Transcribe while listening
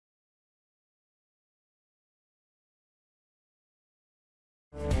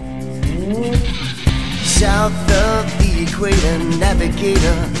equator,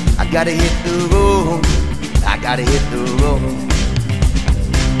 navigator. I gotta hit the road, I gotta hit the road.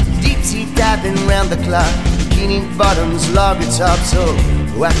 Deep sea diving round the clock, bikini bottoms, lager tops.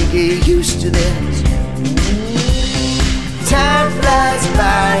 Oh, I could get used to this. Time flies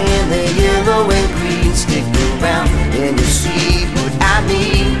by in the yellow and green. Stick around and you'll see what I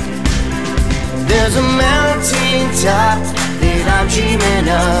mean. There's a mountain top that I'm dreaming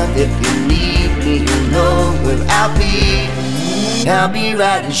of. If you need me, you know where I'll be. I'll be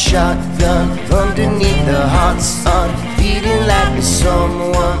riding shotgun underneath the hot sun, feeling like a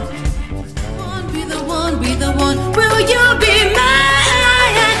someone. Be the one, be the one. Will you be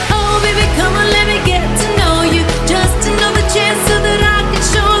mine? Oh baby, come on, let me get to know you. Just another chance so that I can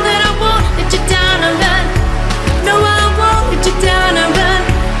show that I won't let you down and run. No, I won't let you down and run,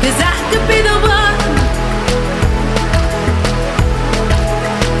 'cause I could be the one.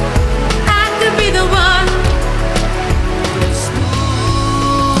 I could be the one.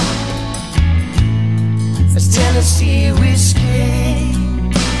 As Tennessee whiskey,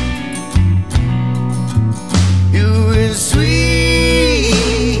 you were sweet,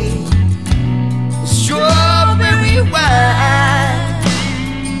 strawberry wine.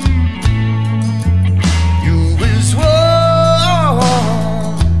 You was warm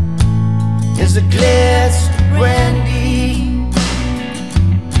as a glass of brandy,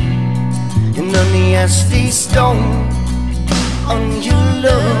 and on the ashley stone on your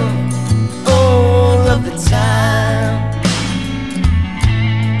love all of the time.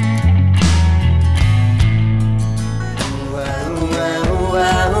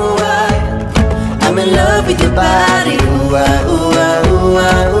 I'm in love with your body. Ooh, ah, ooh, ah, ooh,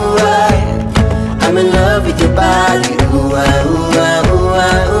 ah, ooh, ah. I'm in love with your body. Ooh, ah, ooh, ah, ooh,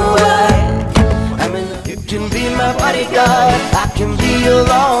 ah, ooh, ah. You can be my bodyguard, I can be your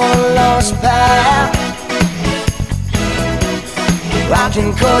long lost pal. I can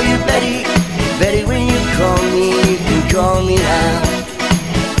call you Betty, Betty when you call me, you can call me now.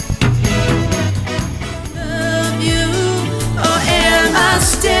 Love you, or am I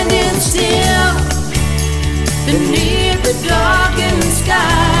standing still beneath the darkened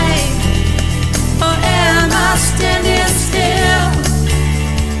sky? Or am I standing still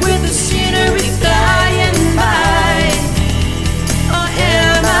with the scenery flying by? Or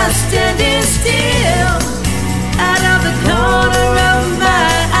am I standing still out of the corner of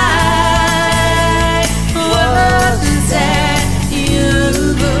my eye? Was that you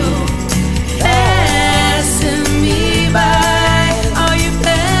passing me by? Are you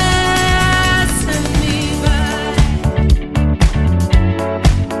passing me by?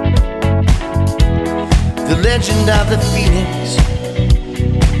 The legend of the phoenix,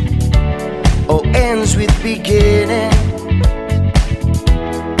 oh, ends with beginning.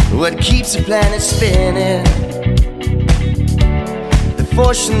 What keeps the planet spinning? The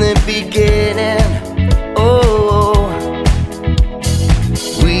force in the beginning, oh,